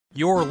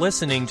You're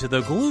listening to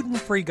the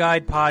Gluten-Free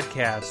Guide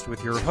podcast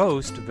with your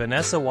host,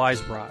 Vanessa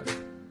Weisbrod.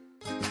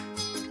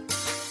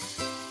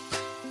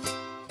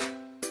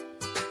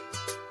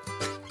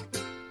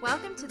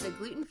 Welcome to the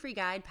Gluten-Free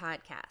Guide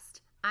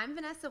podcast. I'm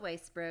Vanessa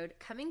Weisbrod,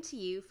 coming to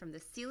you from the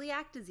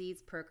Celiac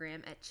Disease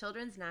Program at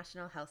Children's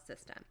National Health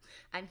System.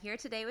 I'm here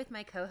today with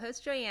my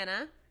co-host,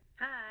 Joanna.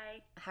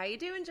 Hi. How you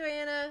doing,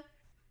 Joanna?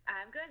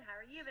 I'm good. How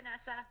are you,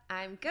 Vanessa?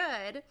 I'm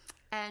good.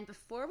 And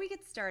before we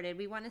get started,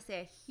 we want to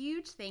say a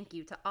huge thank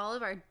you to all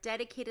of our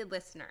dedicated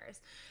listeners.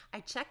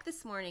 I checked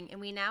this morning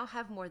and we now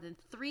have more than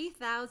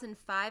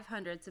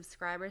 3,500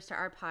 subscribers to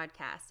our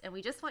podcast. And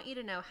we just want you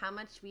to know how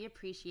much we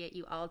appreciate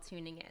you all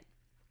tuning in.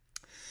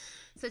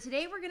 So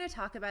today we're going to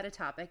talk about a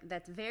topic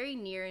that's very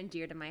near and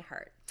dear to my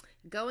heart,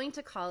 going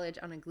to college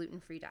on a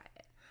gluten-free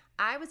diet.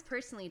 I was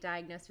personally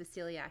diagnosed with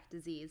celiac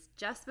disease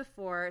just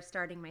before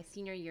starting my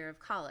senior year of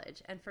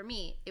college, and for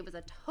me, it was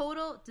a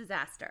total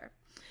disaster.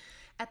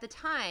 At the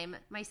time,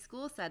 my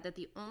school said that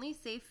the only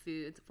safe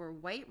foods were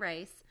white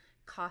rice,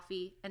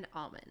 coffee, and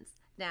almonds.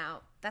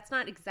 Now, that's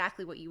not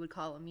exactly what you would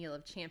call a meal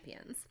of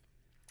champions.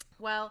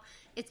 Well,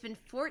 it's been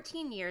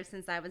 14 years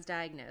since I was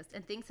diagnosed,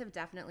 and things have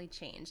definitely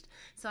changed.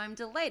 So I'm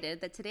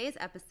delighted that today's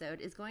episode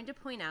is going to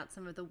point out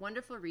some of the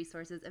wonderful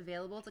resources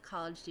available to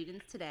college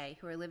students today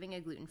who are living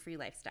a gluten-free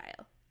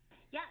lifestyle.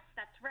 Yes,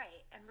 that's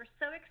right. And we're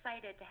so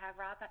excited to have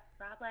Rob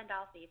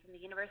Landolphi from the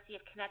University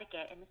of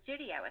Connecticut in the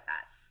studio with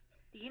us.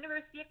 The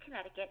University of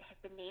Connecticut has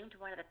been named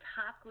one of the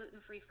top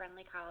gluten-free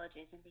friendly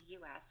colleges in the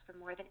U.S. for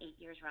more than 8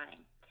 years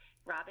running.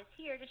 Rob is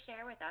here to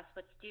share with us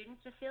what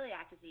students with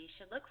celiac disease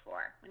should look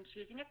for when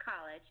choosing a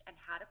college and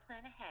how to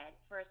plan ahead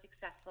for a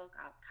successful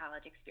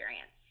college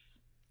experience.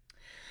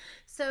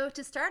 So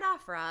to start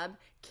off, Rob,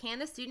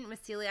 can a student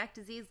with celiac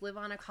disease live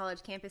on a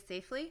college campus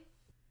safely?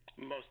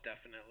 Most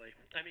definitely.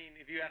 I mean,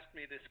 if you asked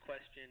me this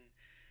question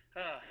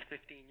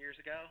 15 years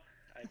ago,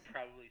 I'd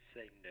probably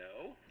say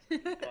no,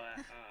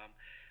 but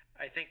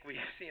I think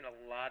we've seen a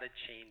lot of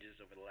changes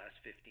over the last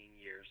 15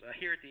 years.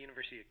 Here at the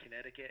University of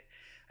Connecticut,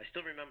 I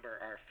still remember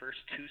our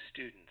first two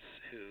students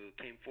who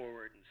came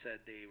forward and said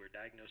they were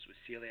diagnosed with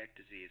celiac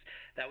disease.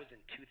 That was in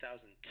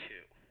 2002.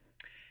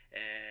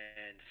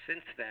 And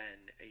since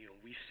then,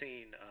 we've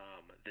seen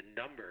the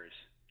numbers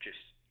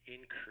just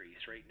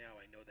increase. Right now,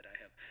 I know that I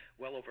have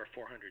well over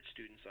 400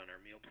 students on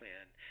our meal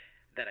plan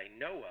that I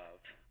know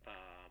of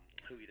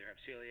who either have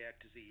celiac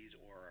disease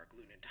or are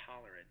gluten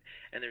intolerant.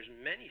 And there's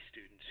many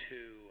students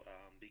who,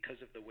 because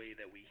of the way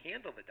that we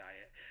handle the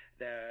diet,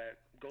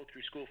 that go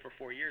through school for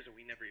 4 years and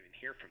we never even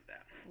hear from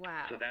them.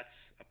 Wow. So that's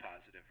a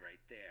positive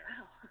right there.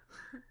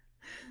 Wow.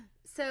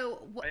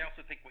 I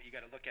also think what you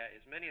got to look at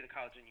is many of the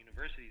colleges and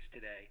universities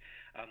today,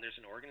 there's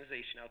an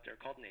organization out there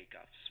called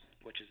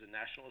NACUFS, which is the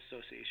National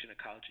Association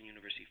of College and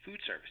University Food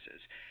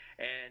Services.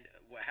 And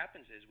what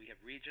happens is we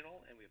have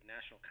regional and we have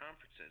national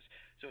conferences.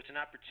 So it's an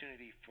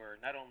opportunity for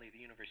not only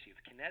the University of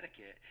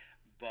Connecticut,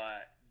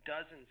 but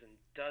dozens and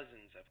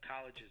dozens of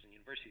colleges and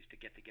universities to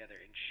get together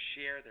and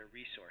share their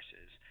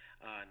resources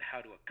on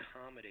how to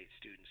accommodate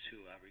students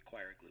who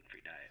require a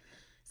gluten-free diet.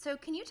 So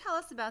can you tell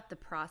us about the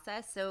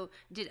process? So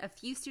did a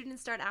few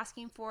students start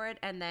asking for it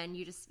and then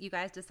you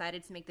guys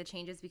decided to make the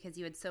changes because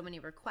you had so many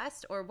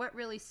requests, or what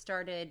really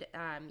started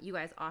you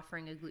guys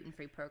offering a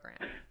gluten-free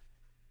program?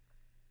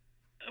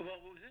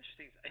 Well, what was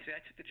interesting is I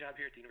took the job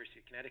here at the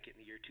University of Connecticut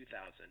in the year 2000.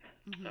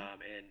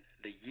 And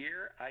the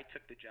year I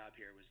took the job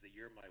here was the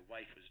year my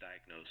wife was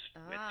diagnosed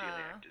with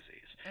celiac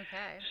disease.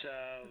 Okay.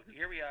 So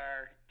here we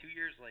are, 2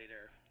 years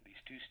later, these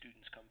two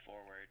students come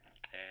forward,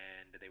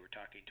 and they were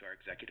talking to our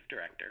executive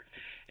director,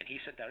 and he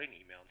sent out an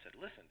email and said,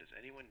 listen, does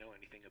anyone know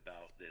anything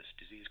about this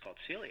disease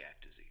called celiac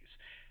disease?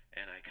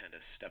 And I kind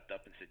of stepped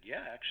up and said,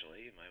 yeah,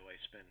 actually, my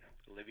wife's been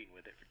living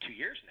with it for 2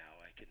 years now.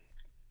 I can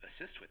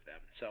assist with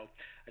them. So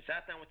I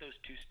sat down with those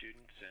two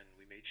students and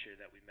we made sure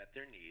that we met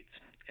their needs.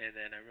 And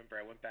then I remember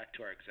I went back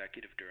to our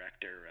executive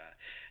director,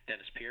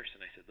 Dennis Pierce,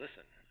 and I said,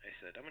 listen,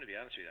 I'm going to be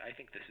honest with you, I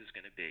think this is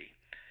going to be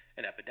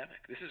an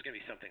epidemic. This is going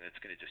to be something that's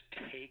going to just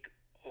take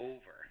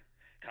over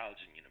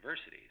colleges and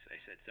universities.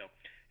 I said, so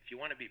if you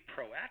want to be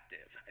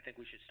proactive, I think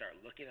we should start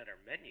looking at our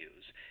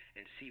menus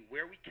and see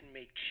where we can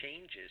make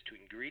changes to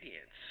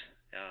ingredients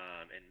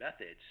and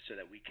methods so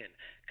that we can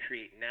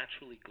create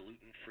naturally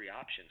gluten-free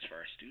options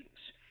for our students.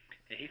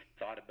 And he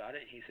thought about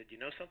it, and he said, you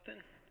know something?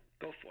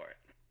 Go for it.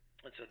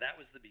 And so that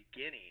was the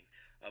beginning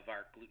of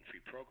our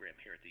gluten-free program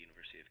here at the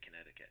University of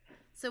Connecticut.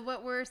 So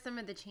what were some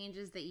of the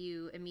changes that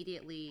you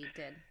immediately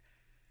did?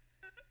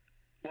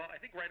 Well, I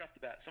think right off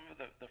the bat, some of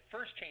the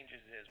first changes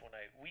is when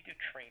we do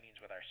trainings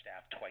with our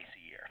staff twice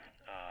a year.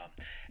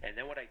 And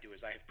then what I do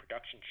is I have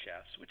production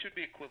chefs, which would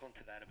be equivalent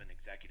to that of an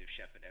executive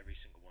chef at every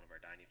single one of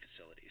our dining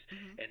facilities.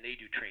 And they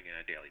do training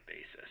on a daily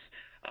basis.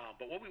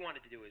 But what we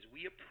wanted to do is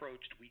we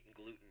approached wheat and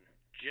gluten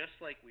just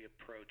like we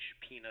approach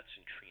peanuts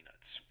and tree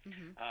nuts.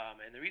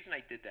 And the reason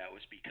I did that was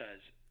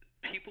because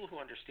people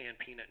who understand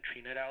peanut and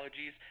tree nut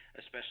allergies,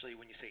 especially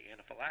when you say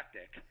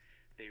anaphylactic,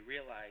 they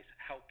realize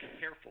how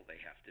careful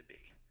they have to be.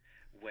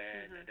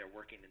 when they're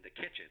working in the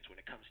kitchens, when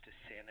it comes to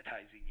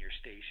sanitizing your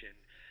station,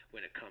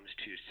 when it comes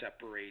to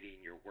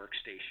separating your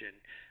workstation,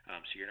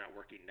 so you're not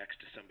working next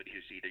to somebody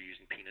who's either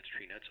using peanuts,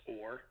 tree nuts,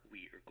 or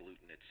wheat or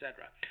gluten,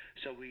 etc.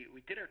 So we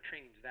did our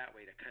trainings that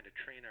way to kind of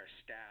train our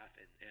staff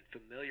and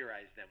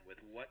familiarize them with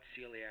what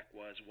celiac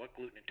was, what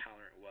gluten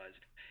intolerant was,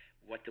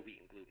 what the wheat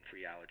and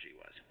gluten-free allergy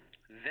was.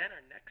 Then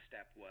our next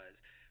step was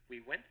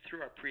we went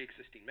through our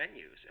pre-existing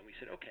menus and we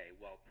said, okay,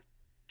 well,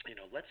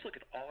 let's look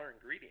at all our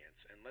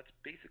ingredients and let's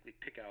basically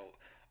pick out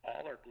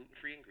all our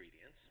gluten-free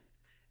ingredients,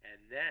 and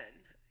then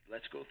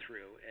let's go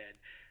through and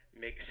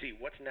see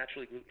what's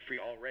naturally gluten-free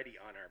already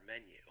on our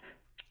menu.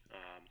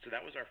 So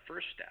that was our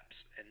first steps.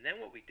 And then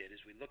what we did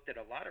is we looked at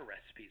a lot of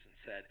recipes and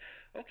said,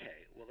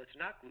 okay, well, it's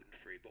not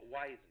gluten-free, but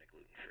why isn't it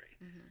gluten-free?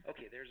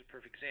 Okay, there's a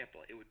perfect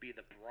example. It would be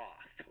the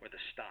broth or the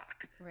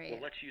stock. Right.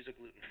 Well, let's use a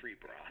gluten-free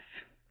broth.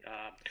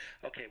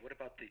 Okay, what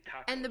about the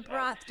tacos? And the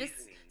broth,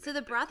 so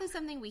the broth is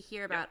something we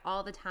hear about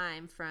all the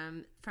time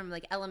from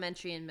like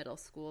elementary and middle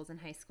schools and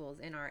high schools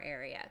in our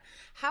area.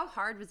 How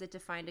hard was it to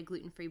find a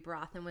gluten-free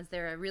broth, and was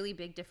there a really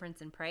big difference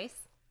in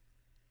price?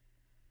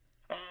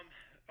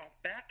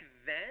 Back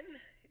then,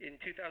 in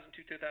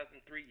 2002,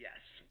 2003, yes.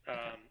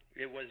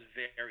 It was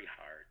very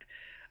hard.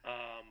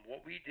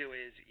 What we do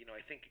is,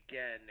 I think,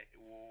 again,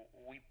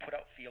 we put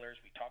out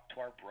feelers, we talk to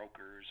our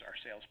brokers, our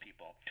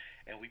salespeople,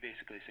 and we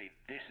basically say,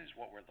 this is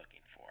what we're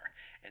looking for.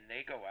 And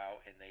they go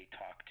out and they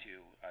talk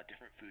to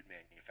different food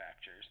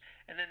manufacturers,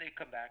 and then they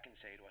come back and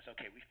say to us,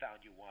 okay, we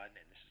found you one,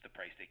 and this is the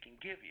price they can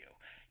give you.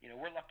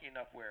 We're lucky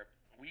enough where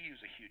we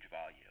use a huge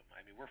volume.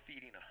 I mean, we're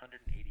feeding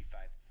 185,000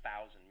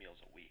 meals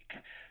a week.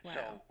 Wow.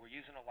 So we're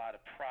using a lot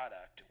of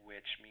product,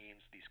 which means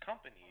these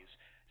companies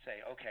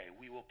say, okay,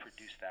 we will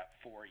produce that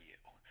for you.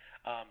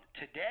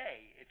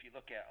 Today, if you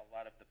look at a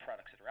lot of the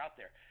products that are out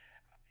there,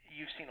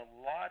 you've seen a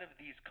lot of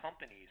these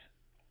companies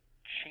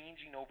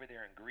changing over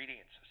their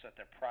ingredients so that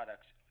their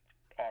products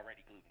are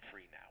already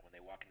gluten-free now when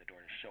they walk in the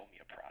door and show me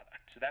a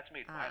product. So that's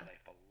made my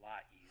life a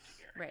lot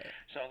easier. Right.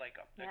 So like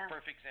a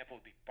perfect example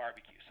would be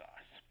barbecue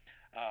sauce.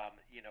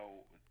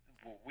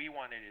 What we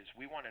wanted is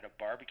we wanted a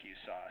barbecue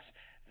sauce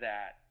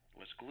that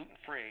was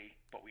gluten-free,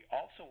 but we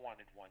also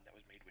wanted one that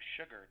was made with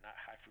sugar, not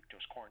high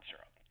fructose corn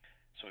syrup.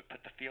 So we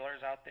put the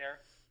feelers out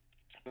there.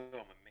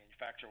 Boom, a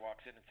manufacturer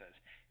walks in and says,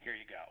 here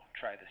you go,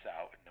 try this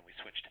out, and then we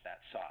switch to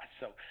that sauce.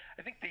 So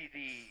I think the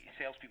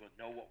salespeople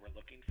know what we're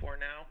looking for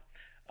now,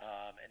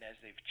 and as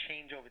they've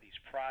changed over these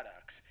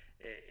products,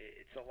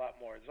 it's a lot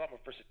more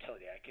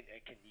versatility. I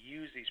can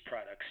use these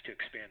products to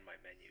expand my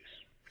menus.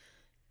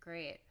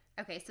 Great.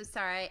 Okay, so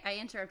sorry,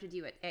 I interrupted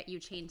you at you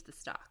changed the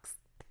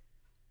stocks.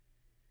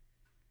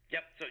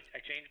 Yep, so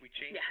we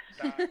changed the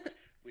stocks.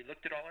 We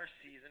looked at all our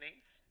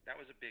seasonings. That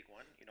was a big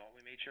one.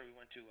 We made sure we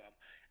went to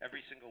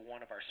every single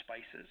one of our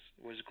spices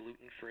was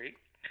gluten-free.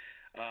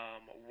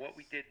 What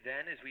we did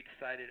then is we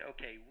decided,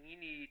 okay, we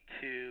need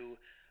to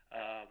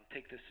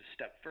take this a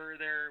step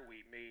further.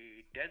 We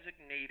made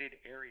designated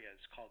areas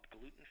called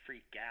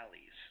gluten-free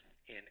galleys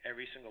in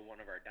every single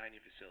one of our dining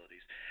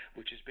facilities,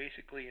 which is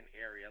basically an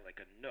area like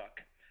a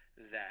nook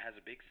that has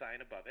a big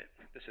sign above it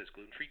that says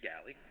gluten-free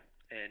galley.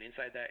 And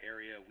inside that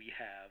area, we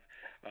have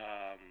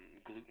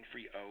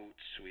gluten-free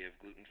oats. We have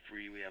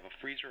gluten-free. We have a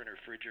freezer and a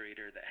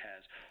refrigerator that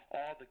has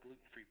all the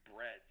gluten-free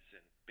breads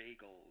and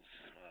bagels,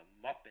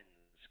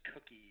 muffins,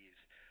 cookies.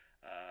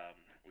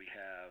 We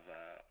have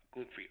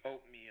gluten-free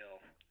oatmeal.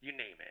 You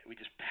name it. We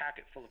just pack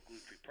it full of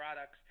gluten-free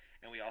products,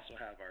 and we also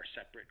have our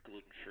separate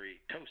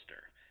gluten-free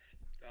toaster.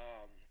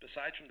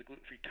 Besides from the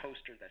gluten-free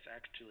toaster that's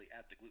actually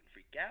at the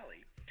gluten-free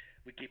galley,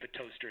 we keep a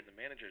toaster in the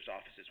manager's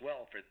office as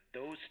well for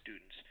those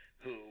students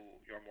who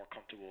are more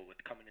comfortable with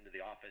coming into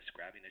the office,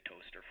 grabbing a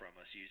toaster from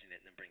us, using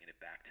it, and then bringing it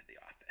back to the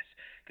office.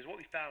 Because what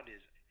we found is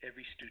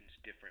every student's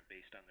different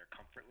based on their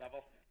comfort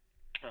level.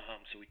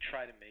 So we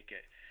try to make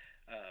it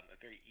a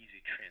very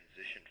easy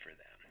transition for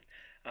them.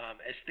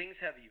 As things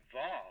have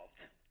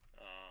evolved,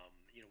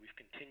 we've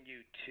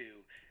continued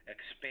to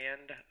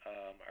expand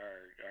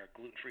our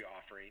gluten-free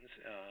offerings,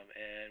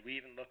 and we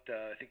even looked,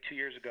 I think 2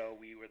 years ago,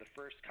 we were the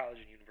first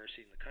college and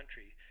university in the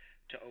country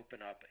to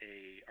open up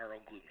our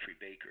own gluten-free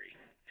bakery.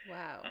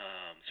 Wow.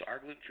 So our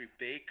gluten-free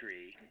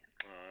bakery,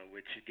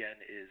 which again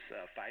is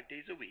 5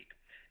 days a week,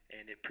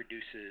 and it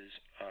produces,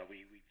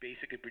 we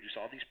basically produce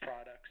all these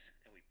products,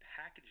 and we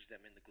package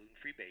them in the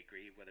gluten-free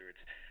bakery, whether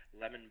it's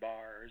lemon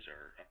bars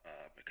or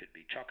it could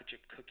be chocolate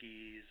chip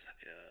cookies,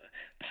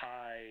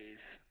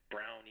 pies,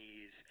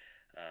 brownies,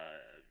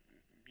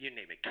 you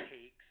name it,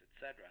 cakes,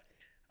 etc.,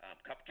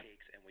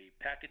 cupcakes, and we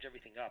package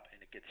everything up, and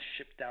it gets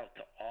shipped out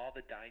to all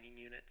the dining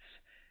units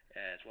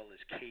as well as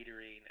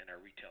catering and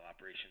our retail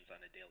operations on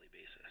a daily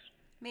basis.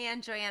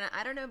 Man, Joanna,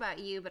 I don't know about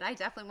you, but I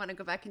definitely want to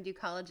go back and do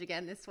college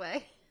again this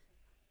way.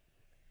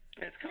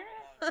 It's come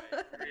a long way.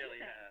 It really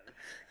has.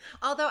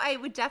 Although I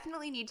would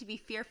definitely need to be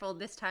fearful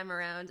this time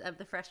around of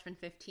the freshman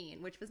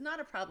 15, which was not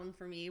a problem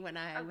for me when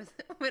I was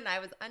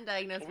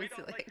undiagnosed with celiac disease.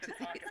 We don't like to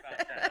talk about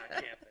that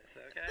on campus,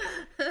 okay?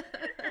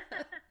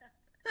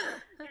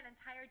 An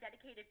entire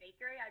dedicated accredited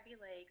bakery, I'd be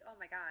like, oh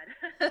my God.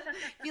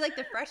 Be like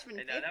the freshman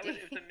 50. It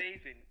was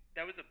amazing.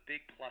 That was a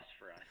big plus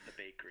for us, the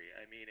bakery.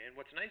 I mean, and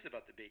what's nice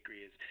about the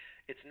bakery is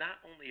it's not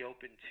only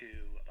open to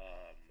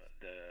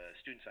the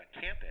students on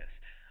campus.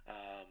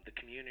 The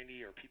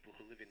community or people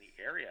who live in the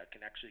area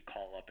can actually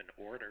call up and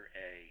order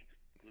a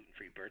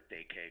gluten-free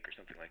birthday cake or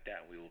something like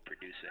that, and we will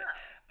produce it.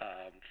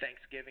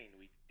 Thanksgiving,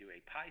 we do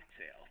a pie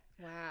sale.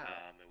 Wow.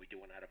 And we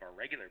do one out of our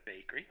regular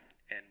bakery,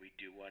 and we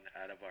do one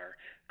out of our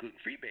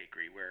gluten-free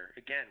bakery where,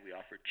 again, we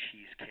offer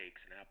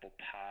cheesecakes and apple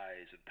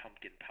pies and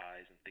pumpkin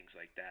pies and things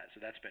like that.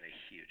 So that's been a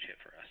huge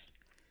hit for us.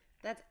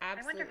 That's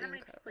absolutely incredible. I wonder how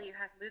many incredible. people you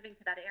have moving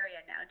to that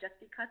area now just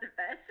because of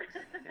this.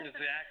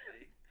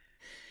 Exactly.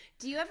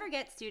 Do you ever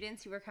get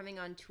students who are coming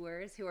on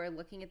tours who are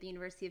looking at the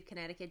University of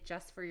Connecticut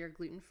just for your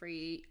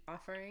gluten-free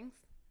offerings?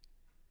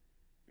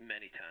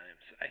 Many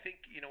times. I think,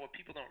 what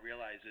people don't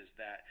realize is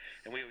that,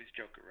 and we always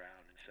joke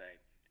around and say,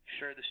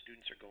 sure, the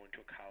students are going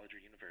to a college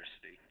or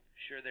university.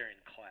 Sure, they're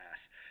in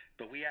class.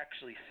 But we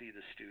actually see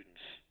the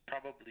students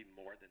probably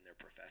more than their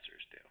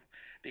professors do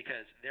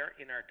because they're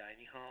in our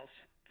dining halls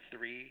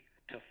 3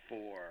 to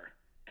 4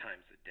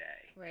 times a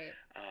day. Right.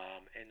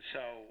 And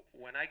so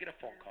when I get a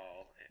phone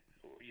call,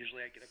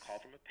 usually I get a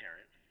call from a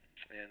parent,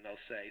 and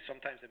they'll say,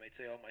 sometimes they might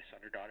say, oh, my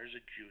son or daughter's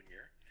a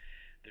junior.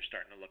 They're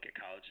starting to look at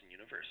college and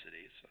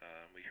universities.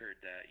 We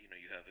heard that, you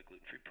have a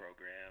gluten-free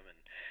program, and,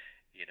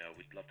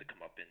 we'd love to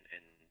come up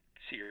and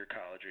see your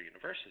college or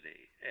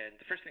university. And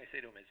the first thing I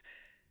say to them is,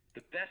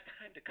 the best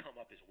time to come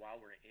up is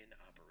while we're in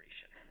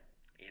operation.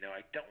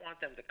 I don't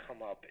want them to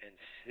come up and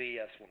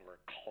see us when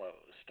we're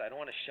closed. I don't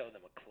want to show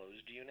them a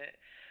closed unit.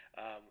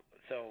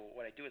 So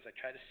what I do is I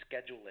try to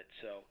schedule it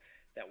so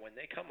that when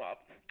they come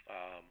up,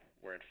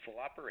 we're in full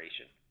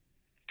operation.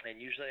 And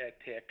usually I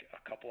pick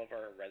a couple of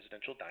our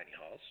residential dining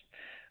halls.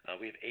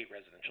 We have 8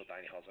 residential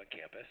dining halls on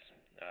campus.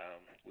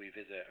 We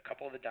visit a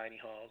couple of the dining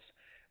halls.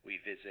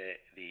 We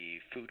visit the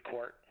food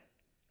court.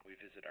 We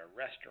visit our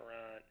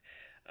restaurant.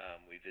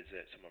 We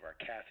visit some of our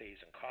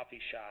cafes and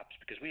coffee shops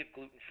because we have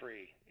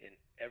gluten-free in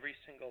every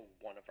single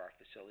one of our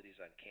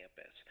facilities on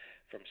campus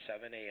from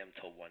 7 a.m.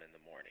 till 1 in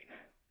the morning.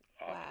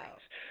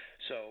 Offerings.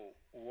 Wow. So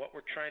what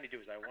we're trying to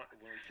do is when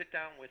we sit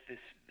down with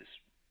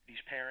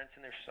these parents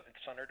and their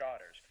son or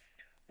daughters,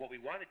 what we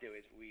want to do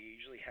is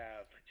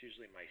it's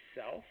usually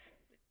myself,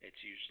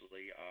 it's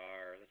usually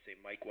let's say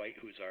Mike White,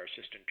 who's our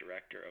assistant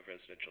director of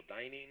residential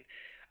dining.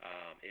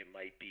 It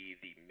might be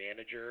the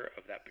manager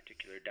of that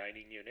particular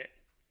dining unit.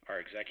 Our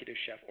executive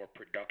chef or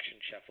production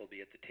chef will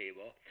be at the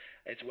table,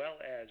 as well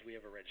as we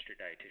have a registered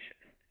dietitian.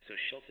 So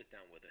she'll sit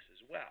down with us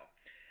as well.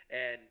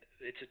 And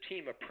it's a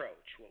team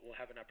approach. What we'll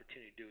have an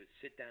opportunity to do is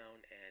sit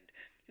down and,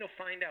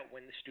 find out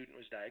when the student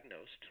was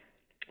diagnosed,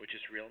 which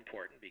is real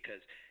important because,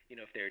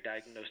 if they're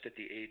diagnosed at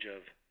the age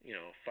of,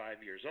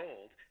 5 years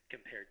old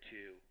compared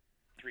to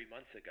 3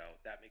 months ago,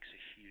 that makes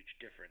a huge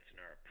difference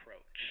in our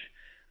approach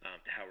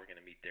to how we're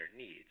going to meet their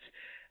needs.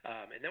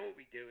 And then what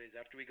we do is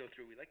after we go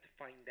through, we like to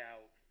find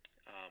out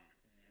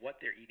what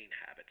their eating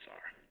habits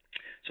are.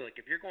 So like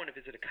if you're going to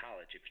visit a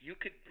college, if you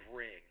could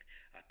bring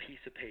a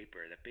piece of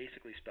paper that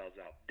basically spells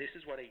out, this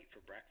is what I eat for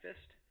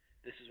breakfast,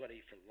 this is what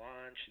I eat for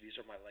lunch, these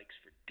are my likes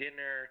for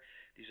dinner,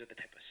 these are the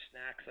type of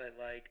snacks I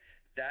like,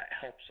 that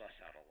helps us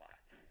out a lot.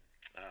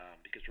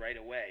 Because right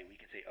away we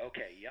can say,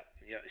 okay, yep,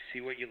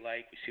 see what you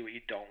like, we see what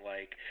you don't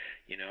like,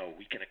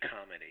 we can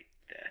accommodate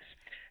this.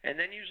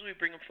 And then usually we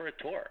bring them for a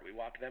tour. We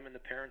walk them and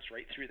the parents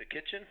right through the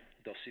kitchen.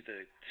 They'll see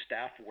the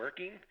staff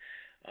working.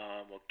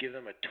 We'll give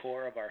them a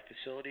tour of our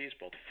facilities,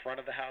 both front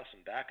of the house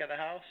and back of the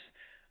house.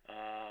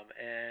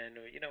 And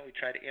we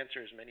try to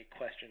answer as many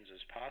questions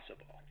as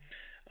possible.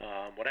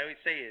 What I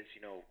always say is,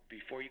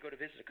 before you go to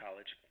visit a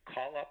college,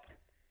 call up,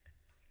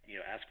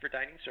 ask for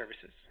dining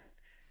services.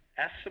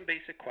 Ask some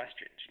basic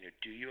questions.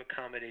 Do you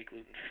accommodate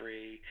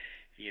gluten-free?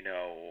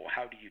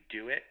 How do you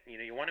do it?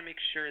 You want to make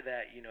sure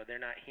that,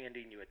 they're not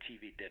handing you a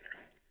TV dinner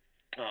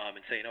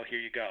and saying, oh, here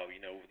you go.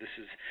 This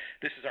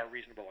is our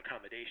reasonable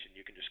accommodation.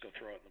 You can just go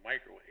throw it in the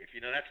microwave.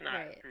 That's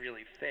not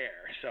really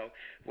fair. So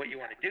what you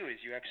want to do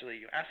is you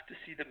ask to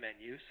see the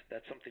menus.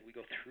 That's something we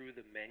go through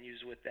the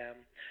menus with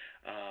them.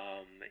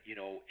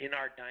 In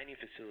our dining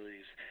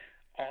facilities,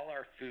 all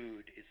our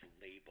food is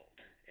labeled,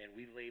 and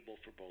we label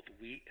for both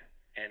wheat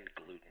and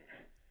gluten.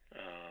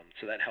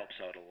 So that helps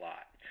out a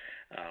lot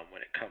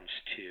when it comes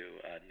to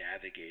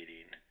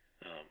navigating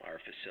our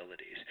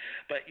facilities.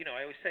 But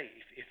I always say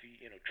if you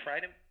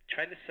try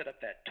to set up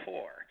that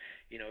tour.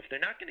 If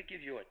they're not going to give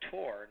you a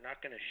tour,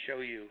 not going to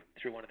show you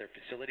through one of their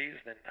facilities,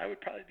 then I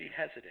would probably be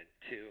hesitant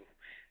to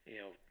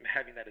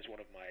having that as one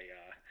of my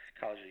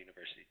college or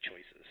university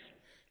choices.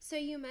 So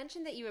you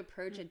mentioned that you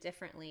approach it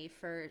differently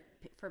for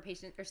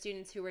patients or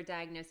students who were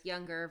diagnosed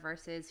younger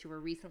versus who were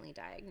recently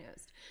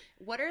diagnosed.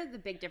 What are the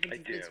big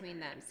differences between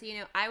them? So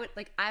I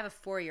have a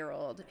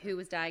 4-year-old who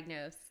was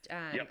diagnosed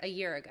a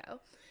year ago,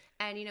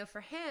 and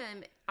for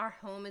him, our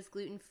home is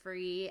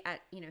gluten-free.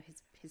 At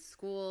his his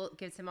school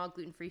gives him all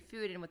gluten-free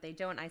food, and what they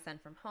don't, I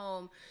send from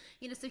home.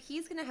 So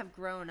he's going to have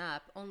grown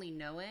up only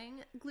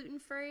knowing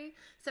gluten-free.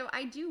 So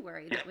I do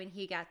worry that when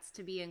he gets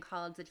to be in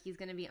college that he's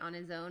going to be on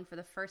his own for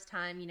the first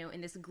time,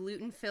 in this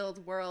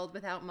gluten-filled world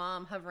without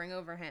mom hovering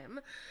over him.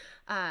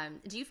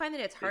 Do you find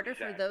that it's harder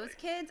for those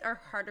kids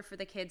or harder for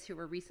the kids who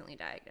were recently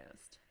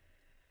diagnosed?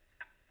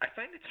 I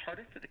find it's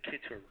harder for the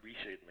kids who are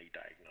recently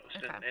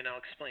diagnosed, Okay. and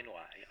I'll explain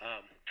why.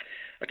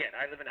 Again,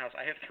 I live in a house.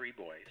 I have 3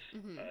 boys,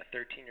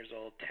 13 years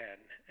old, 10,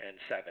 and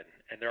 7,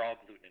 and they're all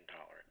gluten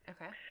intolerant.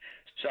 Okay.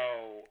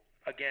 So,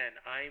 again,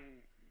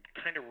 I'm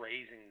kind of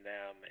raising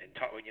them and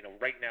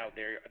right now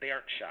they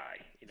aren't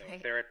shy. Right.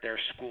 If they're at their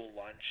school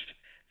lunch,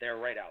 they're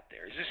right out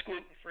there. Is this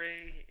gluten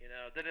free?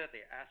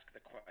 They ask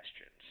the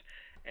questions.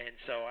 And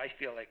so I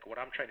feel like what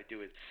I'm trying to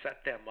do is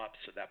set them up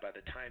so that by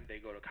the time they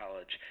go to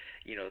college,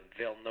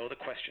 they'll know the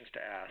questions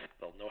to ask,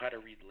 they'll know how to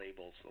read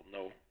labels, they'll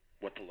know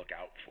what to look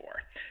out for.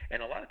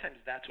 And a lot of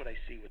times that's what I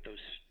see with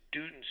those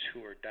students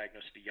who are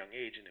diagnosed at a young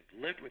age and have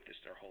lived with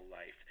this their whole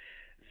life.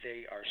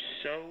 They are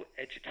so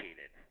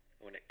educated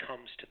when it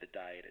comes to the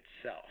diet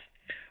itself.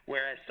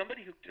 Whereas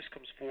somebody who just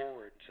comes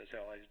forward and says,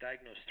 I was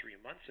diagnosed 3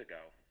 months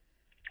ago,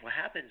 what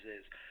happens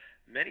is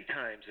many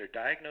times they're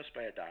diagnosed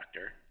by a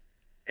doctor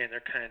and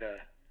they're kind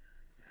of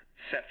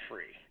set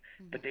free,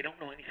 but they don't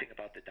know anything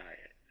about the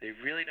diet. They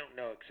really don't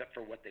know except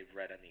for what they've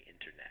read on the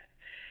internet.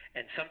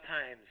 And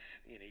sometimes,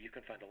 you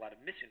can find a lot of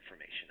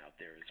misinformation out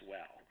there as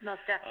well.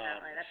 Most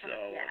definitely.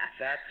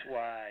 That's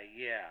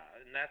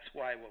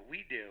why what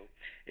we do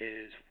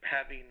is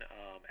having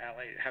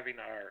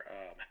our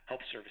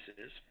health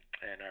services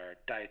and our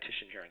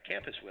dietitian here on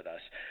campus with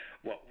us.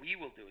 What we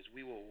will do is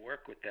we will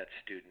work with that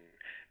student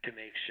to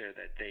make sure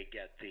that they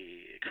get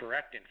the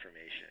correct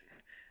information,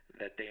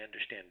 that they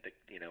understand the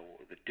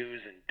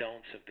do's and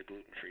don'ts of the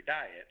gluten-free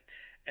diet,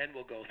 and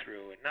we'll go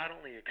through and not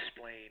only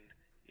explain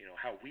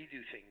how we do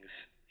things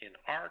in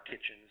our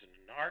kitchens and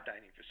in our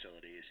dining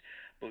facilities,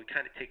 but we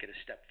kind of take it a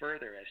step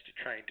further as to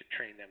trying to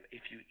train them.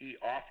 If you eat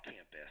off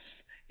campus,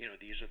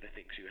 these are the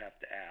things you have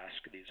to ask,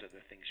 these are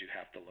the things you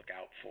have to look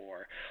out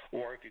for.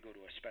 Or if you go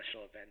to a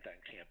special event on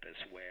campus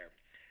where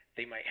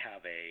they might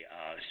have an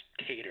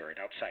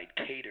outside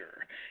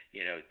caterer,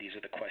 these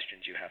are the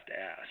questions you have to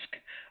ask.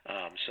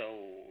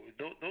 So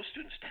those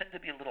students tend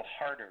to be a little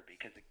harder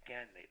because,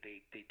 again,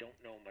 they don't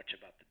know much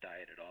about the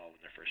diet at all when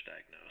they're first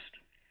diagnosed.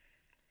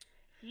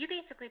 You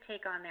basically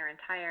take on their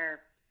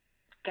entire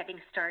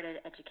getting started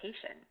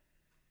education.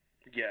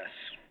 Yes.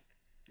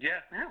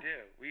 Yeah, wow.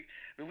 We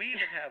do. We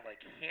even have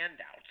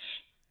handouts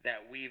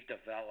that we've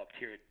developed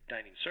here at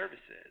Dining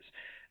Services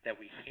that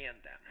we hand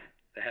them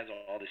that has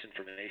all this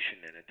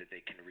information in it that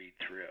they can read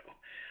through.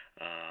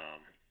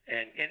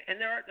 And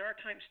there are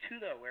times too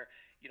though where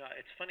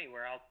it's funny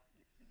where I'll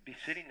be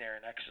sitting there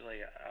and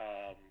actually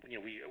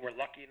we're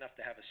lucky enough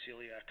to have a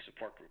celiac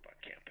support group on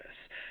campus.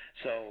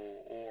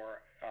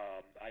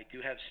 I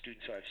do have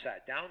students who I've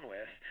sat down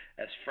with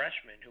as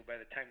freshmen who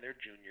by the time they're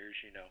juniors,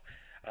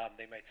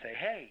 they might say,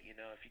 hey,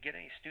 if you get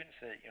any students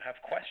that have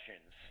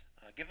questions,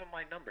 give them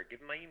my number, give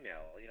them my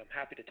email. I'm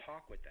happy to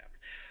talk with them.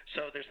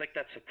 So there's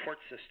that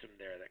support system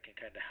there that can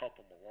kind of help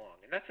them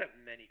along. And that's at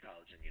many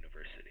colleges and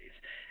universities.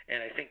 And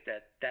I think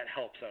that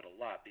helps out a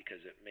lot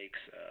because it makes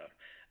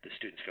the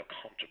students feel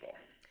comfortable.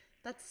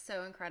 That's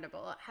so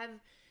incredible. Have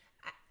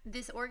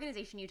this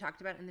organization you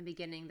talked about in the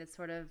beginning that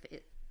sort of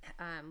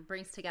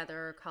brings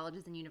together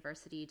colleges and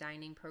university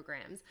dining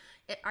programs.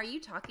 Are you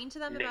talking to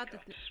them about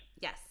this?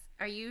 Yes.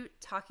 Are you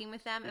talking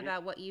with them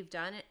about what you've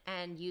done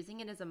and using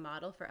it as a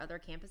model for other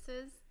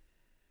campuses?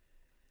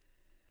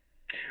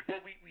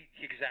 Well, we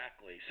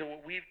exactly. So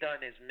what we've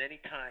done is many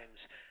times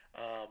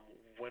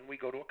when we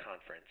go to a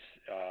conference,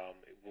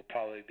 we'll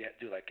probably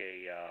do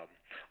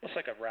almost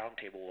like a round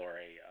table or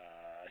a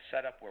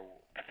setup where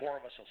 4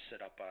 of us will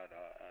sit up on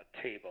a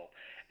table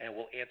and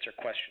we'll answer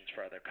questions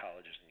for other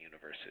colleges and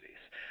universities.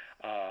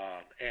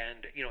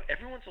 And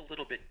everyone's a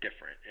little bit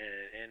different.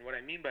 And what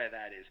I mean by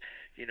that is,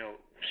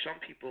 some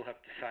people have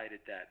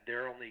decided that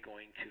they're only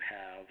going to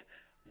have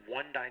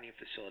one dining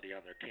facility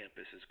on their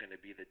campus is going to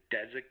be the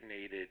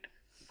designated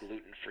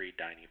gluten-free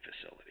dining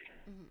facility.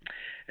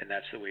 And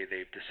that's the way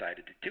they've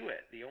decided to do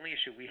it. The only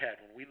issue we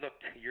had when we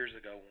looked years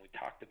ago when we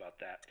talked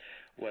about that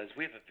was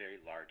we have a very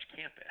large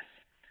campus.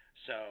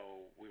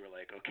 So we were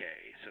like,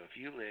 okay, so if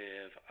you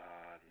live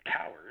on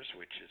Towers,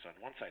 which is on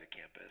one side of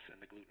campus, and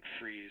the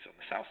gluten-free is on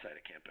the south side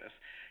of campus,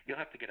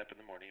 you'll have to get up in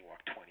the morning and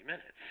walk 20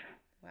 minutes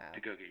to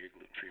go get your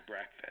gluten-free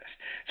breakfast.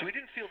 So we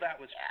didn't feel that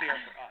was fair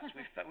for us.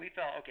 We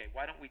felt, okay,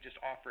 why don't we just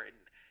offer it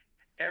in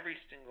every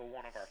single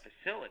one of our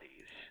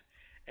facilities?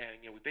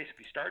 And we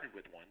basically started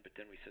with 1, but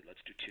then we said,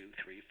 let's do 2,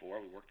 3, 4.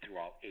 We worked through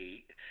all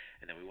 8,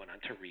 and then we went on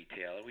to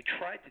retail. And we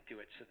tried to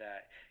do it so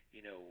that,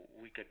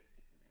 we could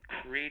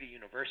create a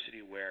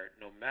university where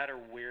no matter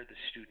where the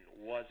student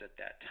was at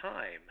that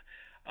time,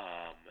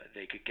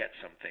 they could get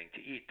something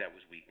to eat that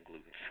was wheat and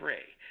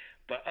gluten-free.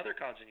 But other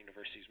colleges and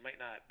universities might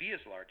not be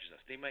as large as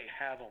us. They might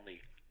have only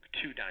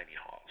two dining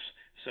halls.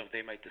 So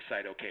they might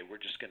decide, okay, we're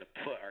just going to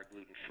put our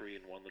gluten-free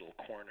in one little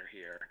corner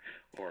here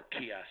or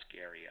kiosk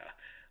area,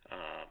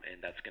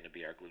 and that's going to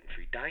be our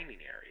gluten-free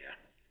dining area,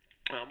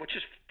 which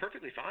is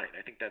perfectly fine.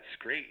 I think that's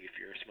great if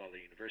you're a smaller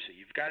university.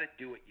 You've got to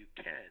do what you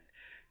can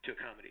to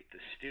accommodate the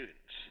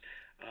students.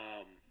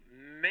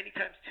 Many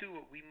times, too,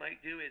 what we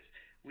might do is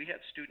we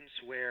have students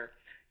where,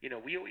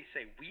 we always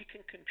say we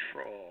can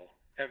control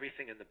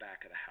everything in the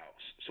back of the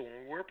house. So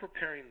when we're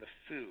preparing the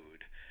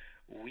food,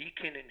 we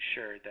can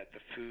ensure that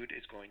the food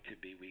is going to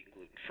be wheat and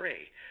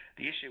gluten-free.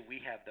 The issue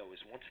we have, though, is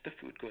once the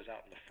food goes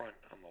out in the front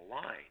on the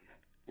line,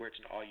 where it's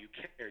an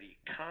all-you-can-eat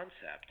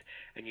concept,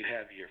 and you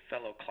have your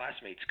fellow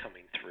classmates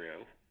coming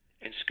through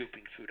and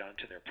scooping food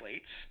onto their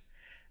plates,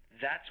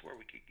 that's where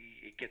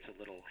it gets a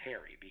little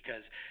hairy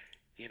because,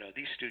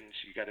 these students,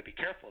 you got to be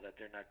careful that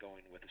they're not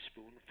going with a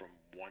spoon from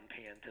one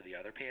pan to the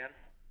other pan.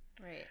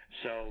 Right.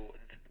 So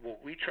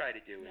what we try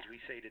to do is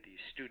we say to these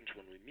students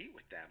when we meet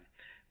with them,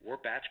 we're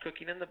batch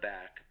cooking in the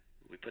back.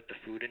 We put the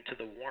food into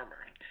the warmer.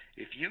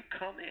 If you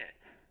come in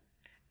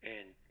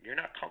and you're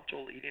not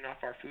comfortable eating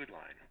off our food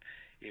line,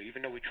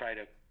 even though we try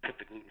to put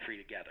the gluten-free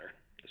together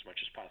as much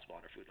as possible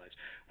on our food lines,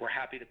 we're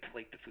happy to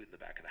plate the food in the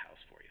back of the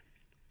house for you.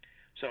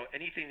 So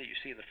anything that you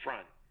see in the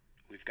front,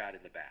 we've got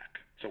in the back.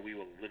 So we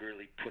will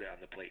literally put it on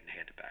the plate and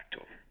hand it back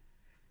to them.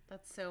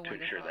 That's so wonderful.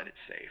 To ensure that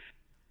it's safe.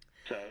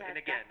 So, and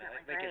again,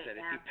 like I said,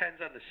 it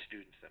depends on the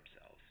students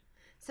themselves.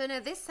 So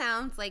now this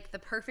sounds like the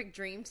perfect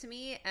dream to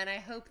me, and I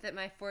hope that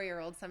my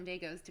 4-year-old someday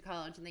goes to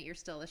college and that you're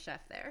still a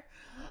chef there,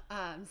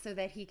 so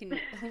that he can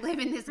live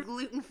in this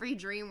gluten-free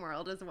dream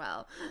world as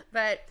well.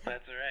 But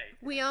that's right.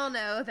 We all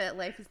know that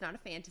life is not a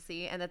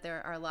fantasy and that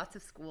there are lots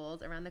of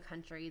schools around the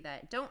country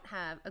that don't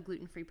have a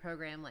gluten-free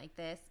program like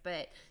this,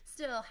 but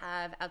still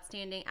have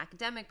outstanding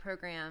academic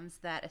programs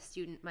that a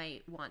student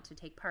might want to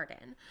take part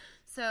in.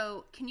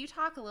 So can you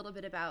talk a little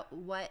bit about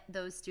what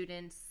those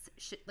students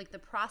should, like the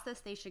process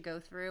they should go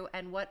through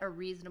and what a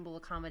reasonable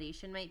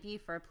accommodation might be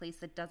for a place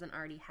that doesn't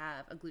already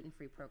have a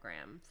gluten-free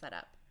program set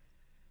up?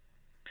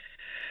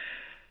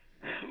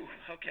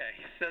 Okay,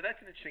 so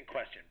that's an interesting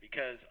question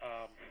because,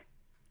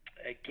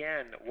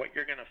 again, what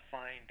you're going to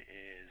find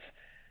is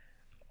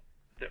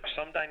that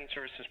some dining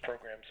services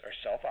programs are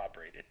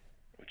self-operated,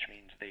 which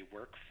means they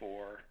work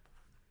for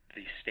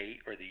the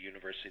state or the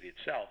university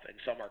itself, and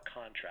some are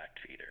contract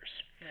feeders.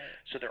 Right.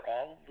 So they're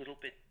all a little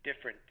bit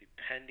different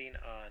depending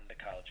on the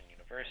college and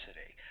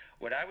university.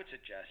 What I would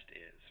suggest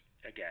is,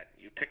 again,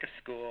 you pick a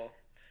school.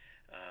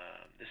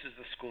 This is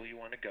the school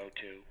you want to go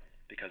to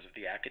because of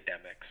the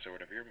academics or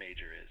whatever your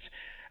major is.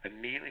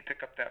 Immediately pick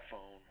up that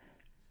phone,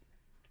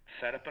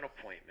 set up an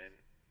appointment,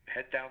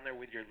 head down there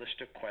with your list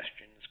of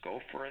questions,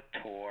 go for a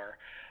tour.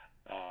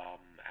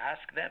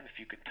 Ask them if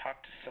you can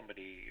talk to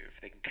somebody, if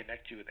they can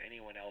connect you with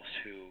anyone else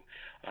who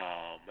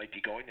might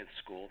be going to the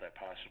school that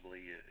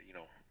possibly,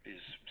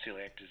 is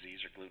celiac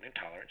disease or gluten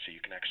intolerant, so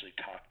you can actually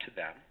talk to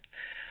them.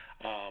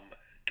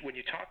 When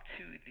you talk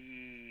to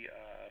the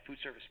food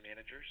service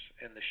managers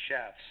and the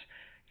chefs,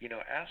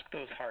 ask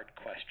those hard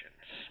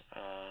questions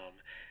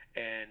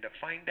and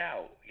find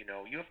out.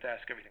 You have to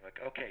ask everything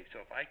like, okay,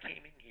 so if I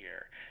came in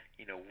here,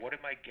 what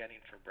am I getting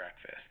for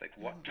breakfast? Like,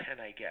 what can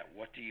I get?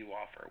 What do you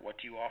offer?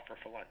 What do you offer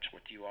for lunch?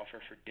 What do you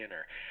offer for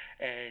dinner?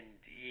 And,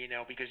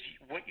 because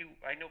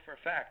I know for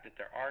a fact that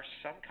there are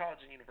some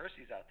colleges and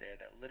universities out there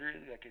that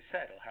literally, like I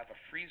said, will have a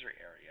freezer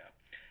area,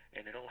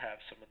 and it'll have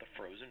some of the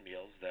frozen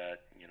meals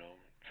that,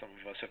 some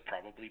of us have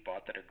probably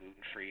bought that are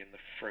gluten-free in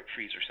the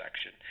freezer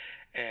section.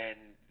 And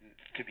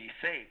to be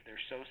safe, they're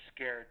so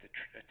scared to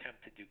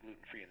attempt to do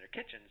gluten-free in their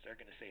kitchens, they're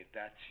going to say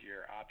that's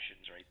your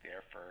options right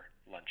there for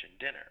lunch and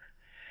dinner.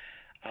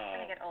 It's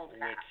going to get old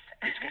fast.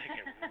 It's going to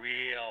get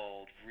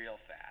real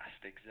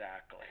fast,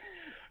 exactly.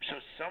 So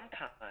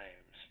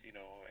sometimes,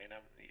 and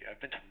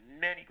I've been to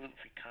many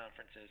gluten-free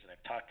conferences, and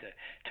I've talked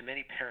to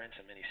many parents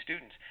and many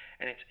students,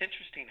 and it's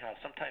interesting how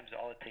sometimes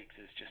all it takes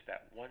is just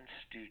that one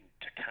student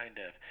to kind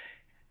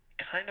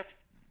of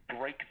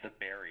break the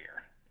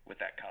barrier with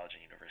that college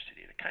and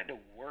university, to kind of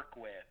work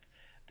with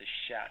the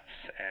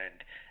chefs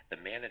and the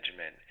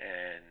management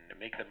and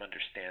make them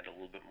understand a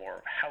little bit more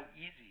how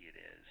easy it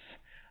is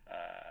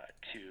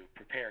to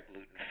prepare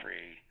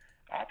gluten-free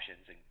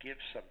options and give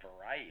some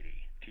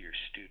variety to your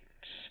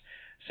students.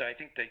 So I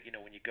think that,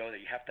 when you go there,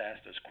 you have to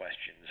ask those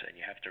questions and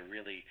you have to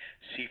really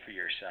see for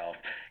yourself.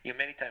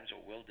 Many times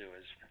what we'll do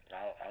is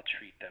I'll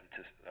treat them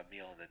to a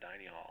meal in the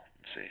dining hall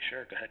and say,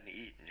 sure, go ahead and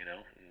eat, and,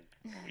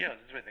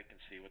 this way they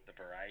can see what the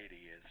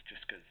variety is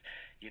just because,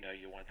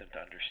 you want them to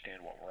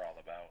understand what we're all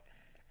about.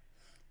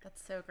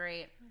 That's so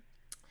great.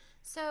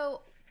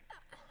 So,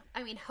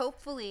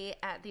 hopefully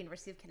at the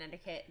University of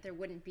Connecticut, there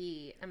wouldn't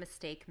be a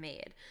mistake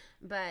made.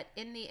 But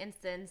in the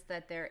instance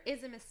that there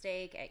is a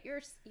mistake at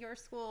your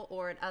school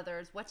or at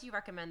others, what do you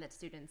recommend that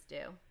students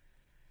do?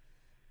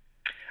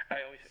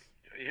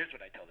 Here's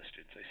what I tell the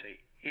students. I say,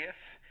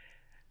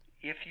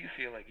 if you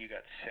feel like you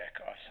got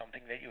sick off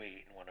something that you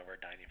ate in one of our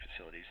dining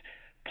facilities,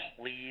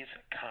 please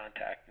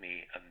contact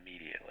me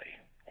immediately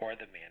or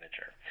the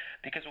manager,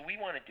 because what we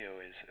want to do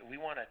is we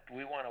want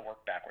to work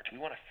backwards. We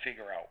want to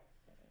figure out,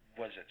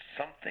 was it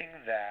something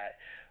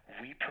that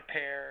we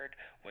prepared?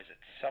 Was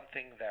it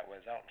something that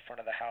was out in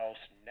front of the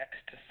house next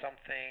to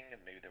something,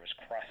 and maybe there was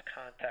cross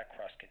contact,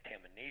 cross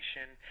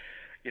contamination?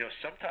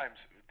 Sometimes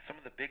some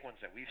of the big ones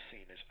that we've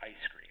seen is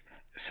ice cream.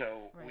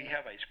 So we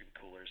have ice cream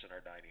coolers in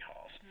our dining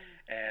halls,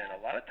 and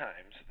a lot of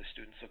times the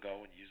students will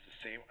go and use the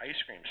same ice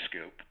cream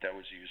scoop that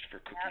was used for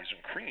cookies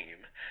and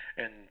cream,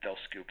 and they'll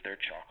scoop their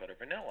chocolate or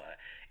vanilla,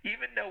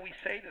 even though we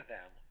say to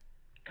them,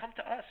 come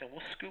to us and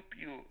we'll scoop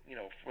you,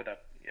 with a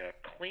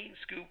clean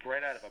scoop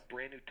right out of a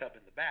brand new tub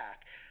in the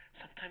back.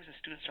 Sometimes the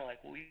students are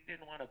like, well, we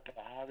didn't want to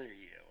bother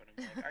you. And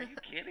I'm like, are you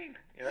kidding?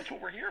 That's what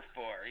we're here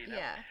for,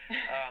 Yeah.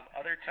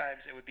 Other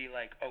times it would be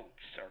like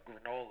oats or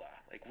granola.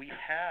 Like, we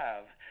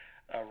have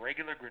a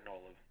regular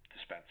granola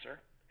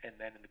dispenser, and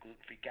then in the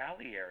gluten-free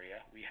galley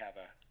area, we have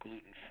a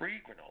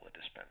gluten-free granola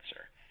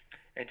dispenser.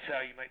 And so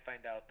you might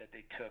find out that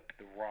they took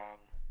the wrong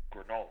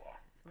granola.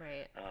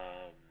 Right.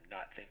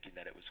 Not thinking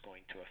that it was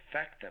going to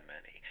affect them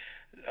any.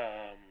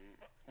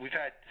 We've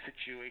had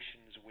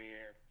situations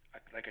where,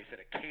 like I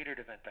said, a catered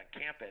event on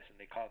campus, and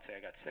they call and say,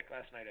 I got sick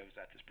last night, I was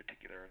at this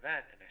particular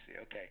event, and I say,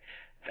 okay,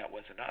 that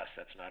wasn't us,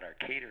 that's not our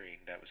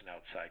catering, that was an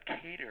outside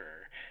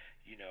caterer,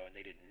 and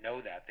they didn't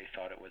know that, they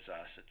thought it was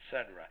us,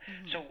 etc.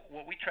 So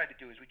what we try to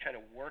do is we try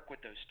to work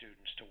with those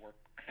students to work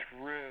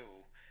through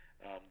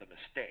the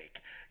mistake.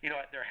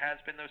 There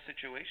has been those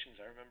situations.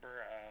 I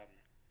remember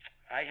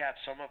I have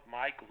some of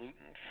my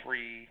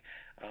gluten-free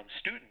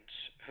students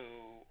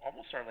who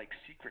almost are like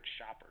secret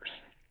shoppers.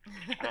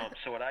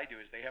 So what I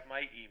do is they have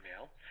my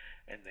email,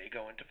 and they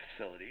go into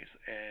facilities,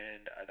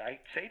 and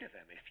I say to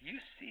them, if you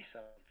see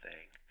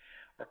something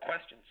or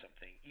question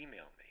something,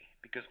 email me,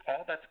 because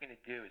all that's going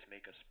to do is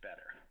make us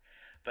better.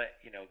 But,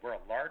 we're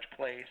a large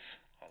place,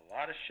 a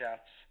lot of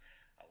chefs,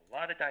 a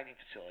lot of dining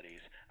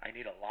facilities. I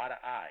need a lot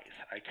of eyes.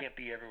 I can't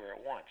be everywhere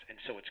at once.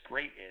 And so what's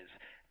great is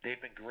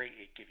they've been great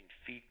at giving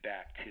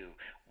feedback to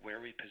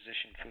where we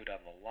position food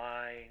on the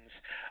lines,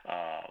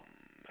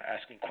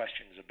 asking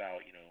questions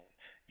about,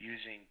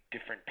 using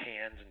different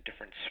pans and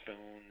different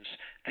spoons,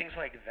 things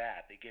like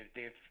that.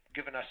 They've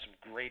given us some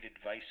great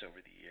advice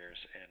over the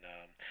years, and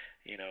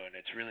and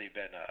it's really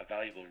been a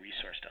valuable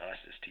resource to us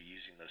as to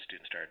using those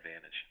students to our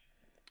advantage.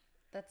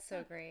 That's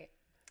so great.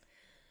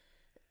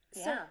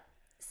 Yeah.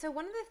 So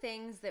one of the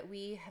things that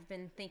we have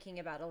been thinking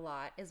about a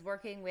lot is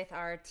working with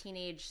our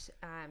teenage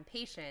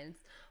patients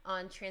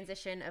on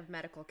transition of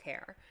medical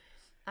care.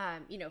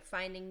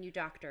 Finding new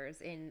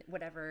doctors in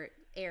whatever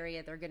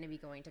area they're going to be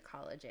going to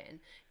college in.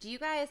 Do you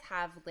guys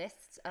have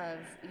lists of,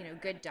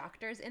 good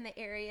doctors in the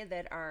area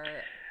that are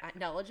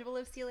knowledgeable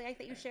of celiac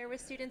that you share with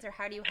students, or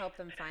how do you help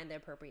them find the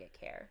appropriate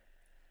care?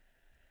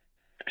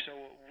 So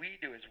what we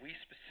do is we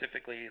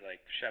specifically,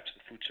 like chefs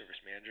and food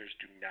service managers,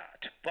 do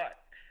not.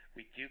 But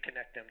we do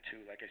connect them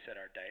to, like I said,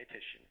 our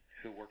dietitian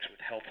who works with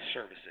health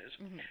services.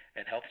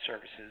 And health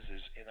services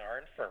is in our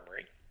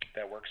infirmary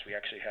that works. We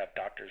actually have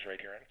doctors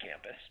right here on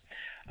campus.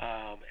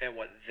 And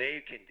what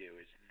they can do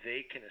is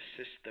they can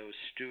assist those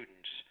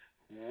students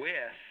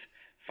with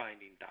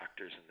finding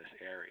doctors in this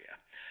area.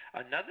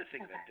 Another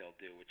thing that they'll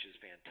do, which is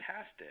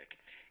fantastic,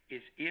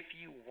 is if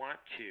you want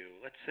to,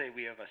 let's say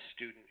we have a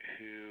student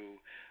who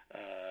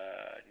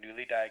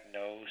newly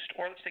diagnosed,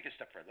 or let's take it a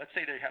step further. Let's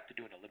say they have to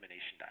do an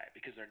elimination diet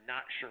because they're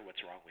not sure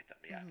what's wrong with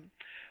them yet.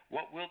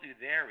 What we'll do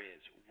there is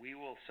we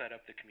will set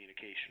up the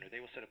communication, or they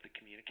will set up the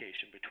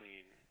communication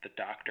between the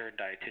doctor and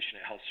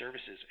dietitian at health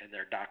services and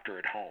their doctor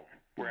at home,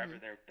 wherever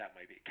that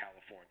might be,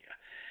 California.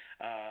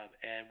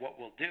 And what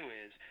we'll do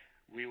is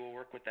we will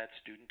work with that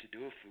student to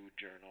do a food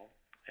journal,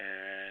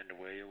 and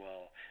we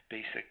will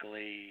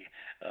basically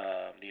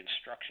the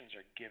instructions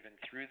are given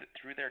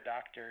through their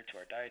doctor to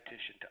our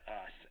dietitian to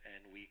us,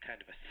 and we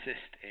kind of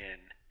assist in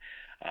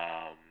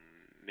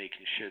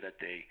making sure that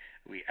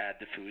we add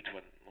the foods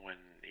when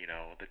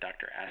the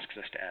doctor asks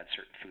us to add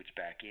certain foods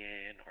back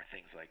in, or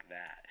things like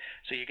that.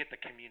 So you get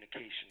the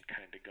communication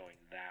kind of going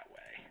that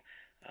way,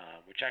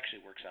 which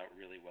actually works out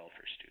really well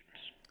for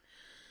students.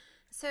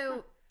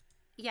 So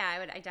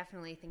yeah, I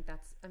definitely think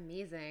that's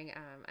amazing.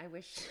 I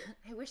wish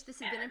this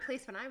had been in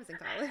place when I was in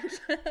college.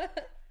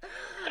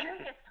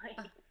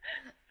 Seriously.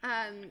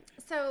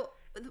 So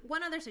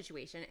one other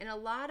situation, in a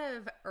lot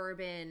of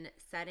urban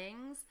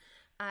settings,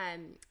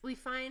 we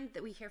find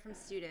that we hear from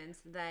students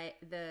that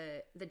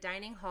the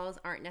dining halls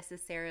aren't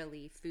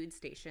necessarily food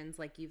stations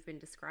like you've been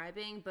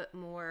describing, but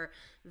more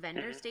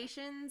vendor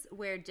stations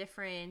where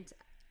different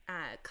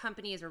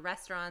companies or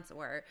restaurants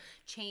or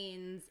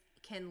chains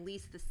can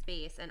lease the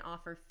space and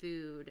offer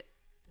food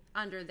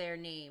under their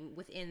name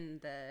within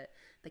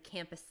the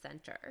campus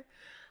center.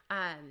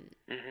 I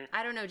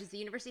don't know, does the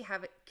University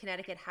of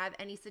Connecticut have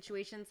any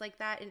situations like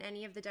that in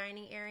any of the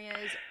dining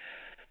areas?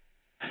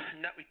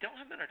 No, we don't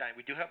have it in our dining.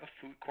 We do have a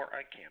food court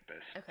on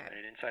campus. Okay.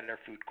 And inside our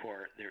food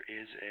court, there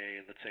is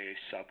let's say a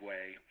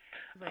Subway.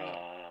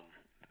 Right.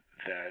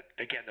 That,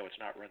 again, though it's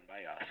not run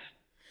by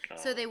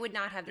us. So they would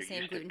not have the there same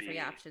used to gluten-free be-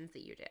 options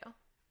that you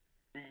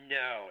do?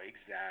 No,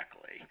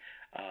 exactly.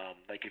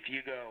 Like if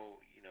you go,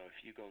 if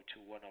you go to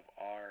one of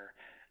our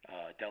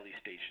deli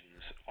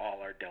stations, all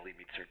our deli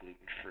meats are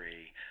gluten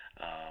free.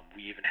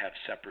 We even have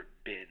separate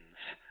bins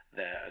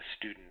that a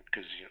student,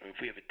 because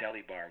if we have a deli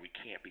bar, we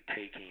can't be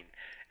taking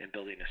and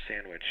building a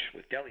sandwich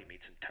with deli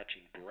meats and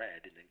touching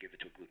bread and then give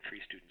it to a gluten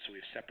free student. So we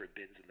have separate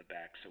bins in the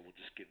back. So we'll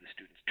just give the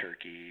students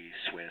turkey,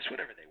 Swiss,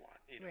 whatever they want.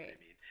 You know Right. what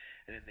I mean?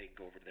 And then they can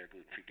go over to their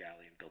gluten-free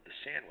galley and build the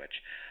sandwich.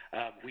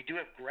 We do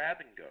have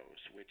grab and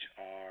goes, which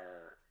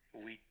are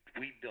we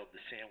build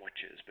the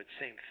sandwiches, but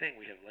same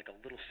thing. We have like a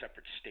little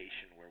separate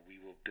station where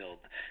we will build.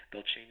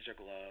 They'll change their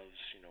gloves,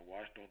 they'll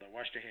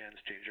wash their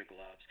hands, change their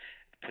gloves,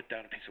 put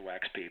down a piece of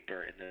wax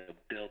paper, and they'll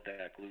build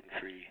that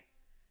gluten-free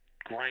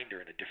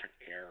grinder in a different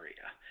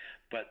area.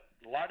 But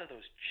a lot of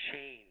those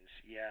chains,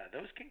 yeah,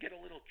 those can get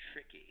a little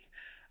tricky.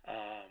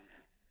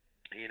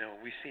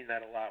 We've seen that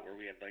a lot where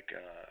we had like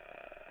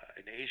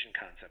an Asian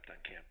concept on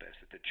campus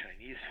at the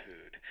Chinese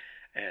food.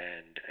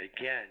 And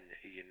again,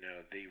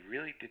 they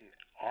really didn't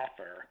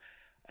offer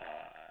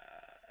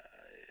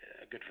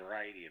a good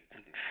variety of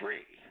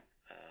gluten-free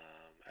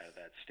out of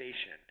that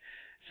station.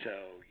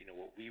 So,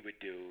 what we would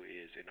do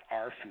is in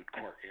our food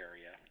court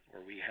area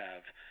where we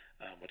have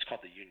what's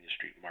called the Union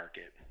Street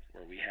Market,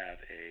 where we have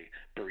a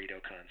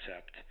burrito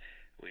concept,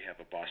 we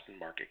have a Boston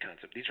Market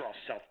concept. These are all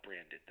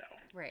self-branded, though.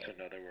 Right. So in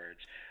other words,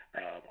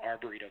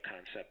 our burrito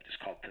concept is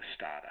called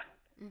tostada,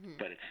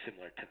 but it's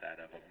similar to that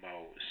of a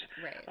Moe's.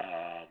 Right.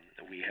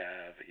 We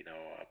have,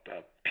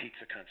 a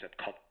pizza concept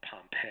called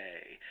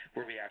Pompeii,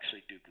 where we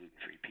actually do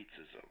gluten-free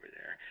pizzas over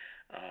there.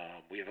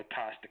 We have a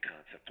pasta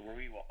concept where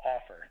we will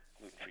offer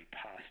gluten-free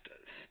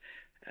pastas.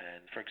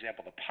 And for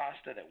example, the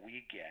pasta that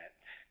we get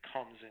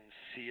comes in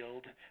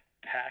sealed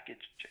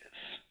packages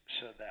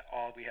so that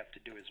all we have to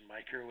do is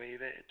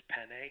microwave it. It's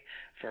penne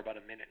for about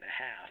a minute and a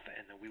half,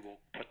 and then we will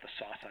put the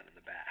sauce on in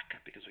the back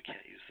because we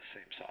can't use the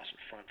same sauce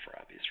in front for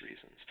obvious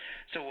reasons.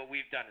 So what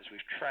we've done is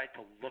we've tried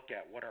to look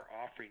at what our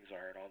offerings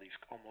are at all these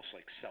almost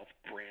like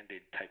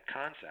self-branded type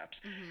concepts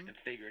and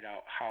figured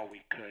out how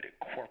we could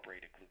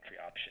incorporate a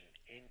gluten-free option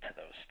into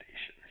those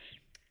stations.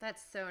 That's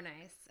so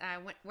nice.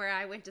 Where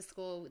I went to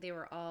school, they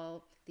were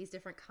all these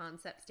different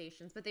concept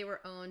stations, but they were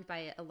owned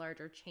by a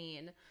larger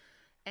chain.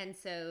 And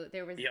so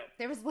there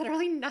was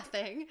literally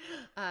nothing.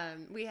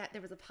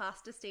 There was a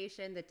pasta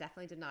station that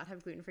definitely did not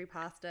have gluten-free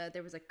pasta.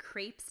 There was a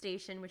crepe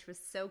station, which was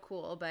so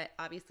cool, but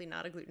obviously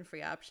not a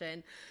gluten-free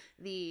option.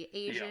 The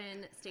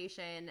Asian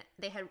station,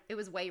 it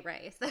was white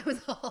rice. That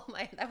was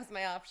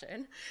my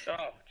option.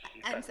 Oh,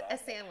 geez, and that's a awesome.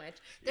 sandwich.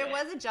 There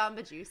was a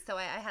Jamba Juice, so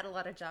I had a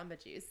lot of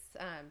Jamba Juice.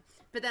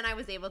 But then I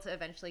was able to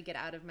eventually get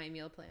out of my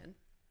meal plan,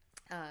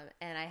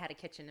 and I had a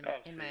kitchen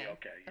in my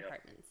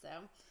apartment. So.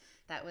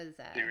 That was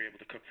so you were able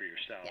to cook for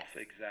yourself. Yes.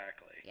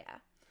 Exactly. Yeah.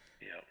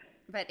 Yep.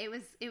 But it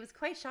was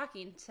quite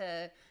shocking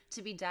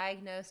to be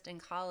diagnosed in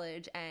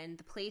college, and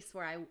the place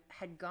where I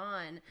had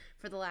gone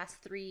for the last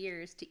 3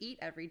 years to eat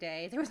every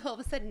day, there was all of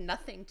a sudden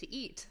nothing to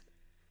eat.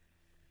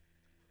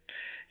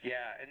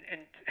 Yeah,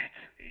 and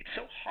it's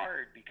so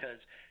hard because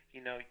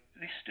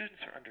these students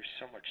are under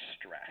so much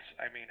stress.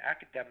 I mean,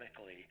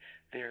 academically,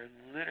 they're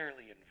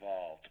literally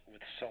involved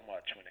with so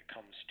much when it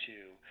comes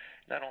to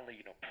not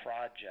only,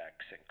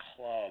 projects and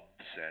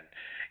clubs and,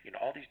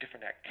 all these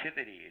different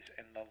activities.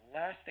 And the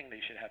last thing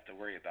they should have to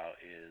worry about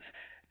is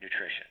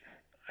nutrition.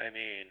 I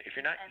mean, if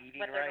you're not eating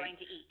what they're right. going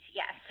to eat,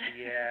 yes.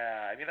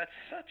 Yeah, I mean, that's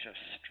such a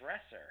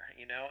stressor,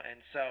 and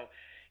so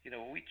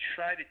what we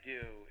try to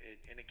do,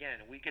 and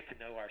again, we get to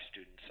know our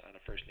students on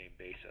a first name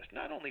basis,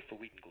 not only for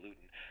wheat and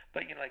gluten,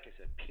 but like I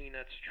said,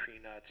 peanuts, tree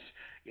nuts.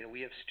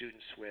 We have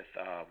students with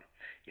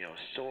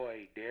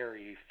soy,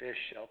 dairy, fish,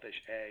 shellfish,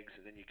 eggs,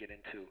 and then you get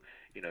into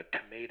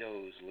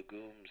tomatoes,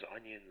 legumes,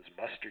 onions,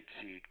 mustard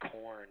seed,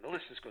 corn. The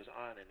list just goes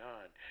on and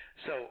on.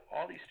 So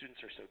all these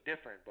students are so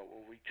different, but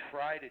what we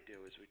try to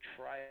do is we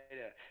try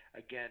to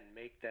again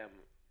make them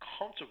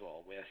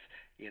comfortable with,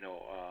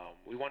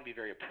 we want to be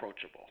very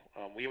approachable.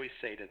 We always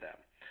say to them,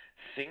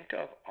 think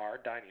of our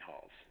dining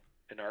halls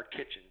and our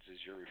kitchens as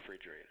your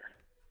refrigerator.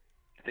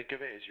 Think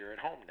of it as you're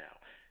at home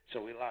now. So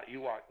we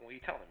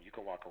tell them you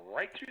can walk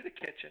right through the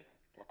kitchen,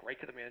 walk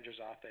right to the manager's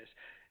office.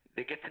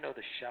 They get to know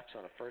the chefs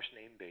on a first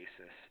name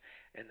basis,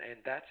 and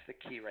that's the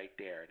key right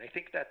there. And I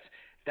think that's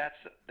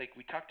like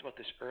we talked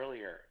about this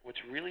earlier.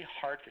 What's really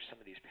hard for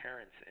some of these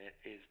parents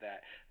is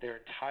that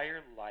their entire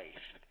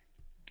life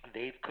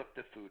they've cooked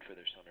the food for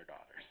their son or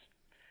daughters.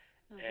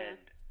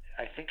 And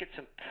I think it's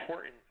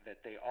important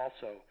that they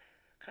also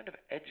kind of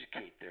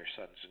educate their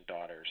sons and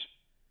daughters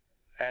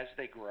as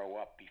they grow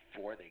up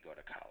before they go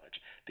to college.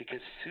 Because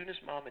as soon as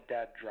mom and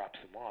dad drops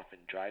them off and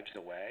drives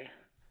away,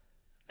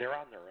 they're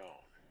on their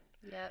own.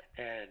 Yep.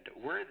 And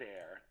we're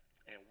there,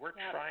 and we're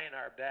trying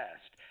our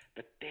best,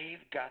 but they've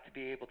got to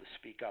be able to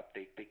speak up.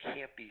 They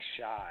can't be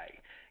shy,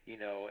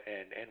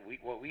 and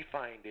what we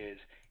find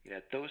is,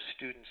 those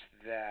students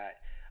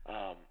that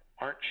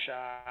aren't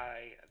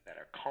shy, that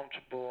are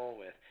comfortable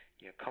with,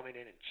 coming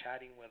in and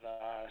chatting with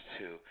us,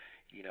 who,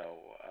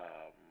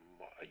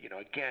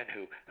 again,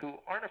 who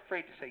aren't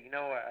afraid to say,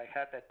 I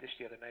had that dish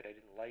the other night, I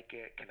didn't like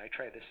it. Can I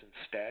try this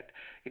instead?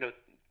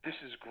 This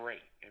is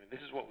great.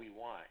 This is what we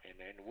want, and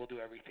we'll do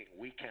everything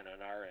we can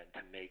on our end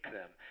to make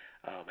them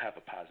have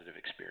a positive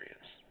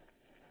experience.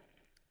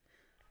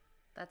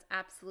 That's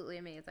absolutely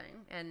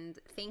amazing. And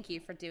thank you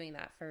for doing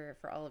that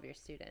for all of your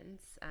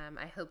students.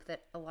 I hope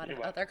that a lot of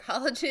other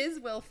colleges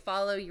will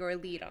follow your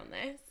lead on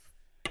this.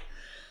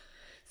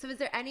 So is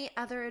there any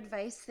other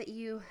advice that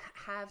you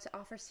have to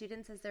offer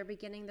students as they're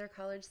beginning their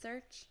college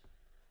search?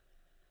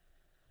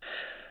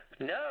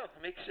 No,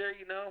 make sure,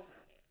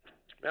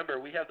 remember,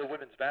 we have the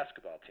women's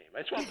basketball team.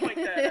 I just want to point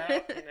that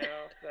out,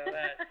 so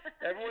that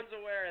everyone's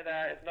aware of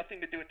that. It has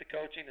nothing to do with the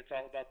coaching. It's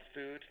all about the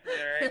food, all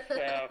right?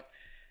 So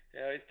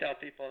I always tell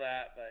people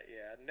that, but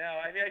yeah, no,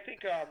 I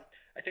think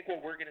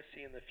what we're going to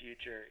see in the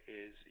future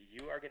is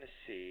you are going to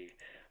see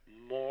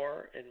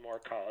more and more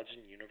colleges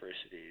and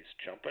universities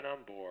jumping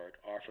on board,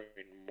 offering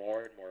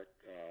more and more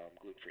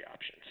gluten-free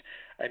options.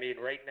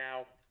 Right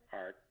now,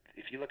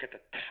 if you look at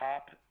the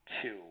top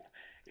two,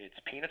 it's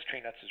peanuts,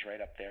 tree nuts is right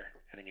up there,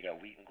 and then you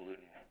got wheat and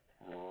gluten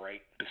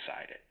right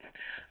beside it.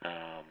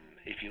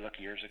 If you look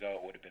years ago,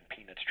 it would have been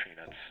peanuts, tree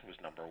nuts was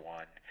number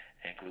one,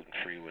 and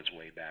gluten-free was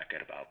way back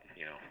at about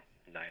 9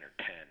 or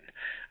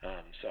 10.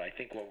 So I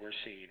think what we're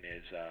seeing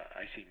is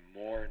I see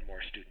more and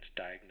more students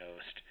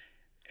diagnosed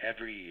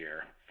every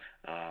year,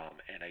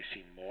 and I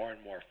see more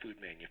and more food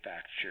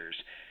manufacturers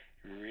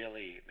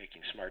really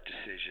making smart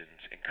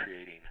decisions and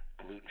creating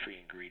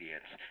gluten-free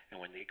ingredients. And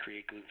when they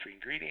create gluten-free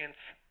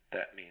ingredients,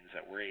 that means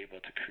that we're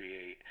able to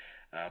create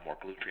more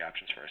gluten-free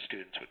options for our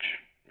students, which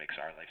makes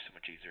our life so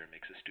much easier and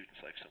makes the students'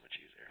 life so much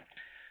easier.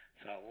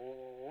 So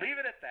we'll leave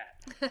it at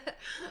that.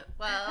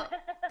 Well,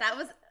 that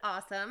was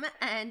awesome.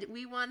 And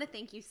we want to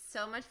thank you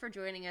so much for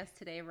joining us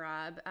today,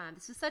 Rob.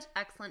 This was such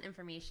excellent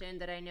information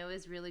that I know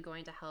is really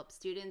going to help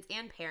students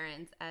and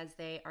parents as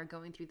they are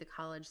going through the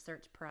college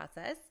search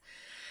process.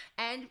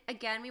 And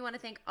again, we want to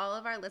thank all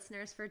of our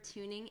listeners for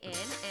tuning in,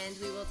 and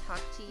we will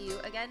talk to you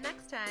again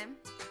next time.